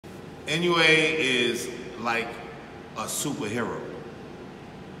Inoue is like a superhero.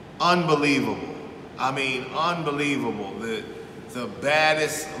 Unbelievable. I mean, unbelievable. The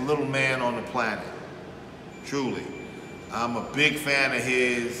baddest little man on the planet. Truly. I'm a big fan of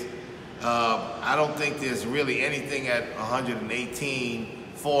his. I don't think there's really anything at 118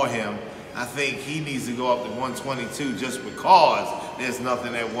 for him. I think he needs to go up to 122 just because there's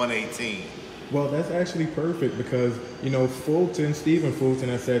nothing at 118. Well, that's actually perfect because, you know, Stephen Fulton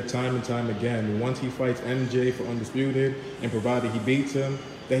has said time and time again, once he fights MJ for Undisputed and provided he beats him,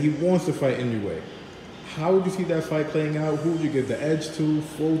 that he wants to fight Inoue. How would you see that fight playing out? Who would you give the edge to,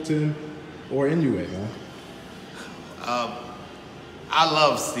 Fulton or Inoue, man? I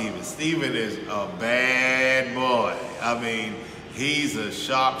love Steven. Steven is a bad boy. I mean, he's a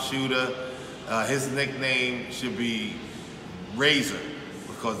sharpshooter. His nickname should be Razor,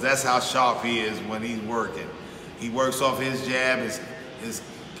 because that's how sharp he is when he's working. He works off his jab, his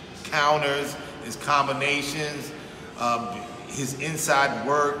counters, his combinations, his inside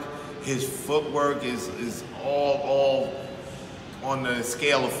work, his footwork is all on the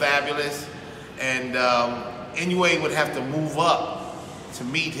scale of fabulous. And Inoue would have to move up to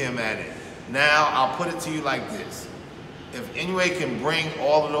meet him at it. Now, I'll put it to you like this. If Inoue can bring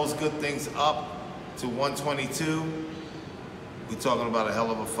all of those good things up to 122, we're talking about a hell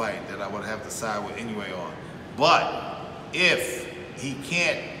of a fight that I would have to side with Inoue on. But if he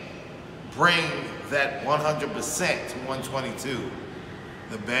can't bring that 100% to 122,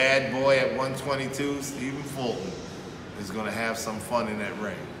 the bad boy at 122, Stephen Fulton, is going to have some fun in that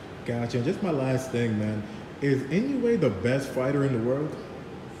ring. Gotcha. And just my last thing, man. Is Inoue the best fighter in the world?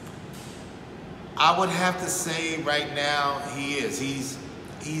 I would have to say right now he is. He's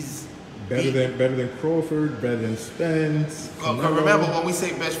better than Crawford, better than Spence. Remember, when we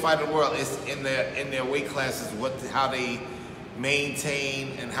say best fighter in the world, it's in their weight classes, how they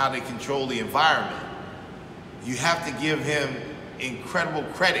maintain and how they control the environment. You have to give him incredible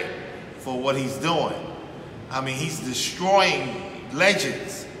credit for what he's doing. I mean, he's destroying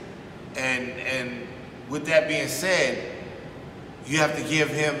legends. And with that being said, you have to give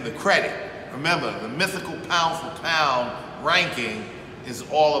him the credit. Remember, the mythical pound for pound ranking is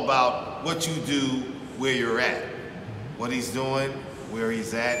all about what you do where you're at. What he's doing, where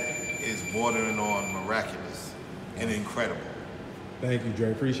he's at, is bordering on miraculous and incredible. Thank you,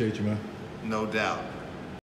 Dre. Appreciate you, man. No doubt.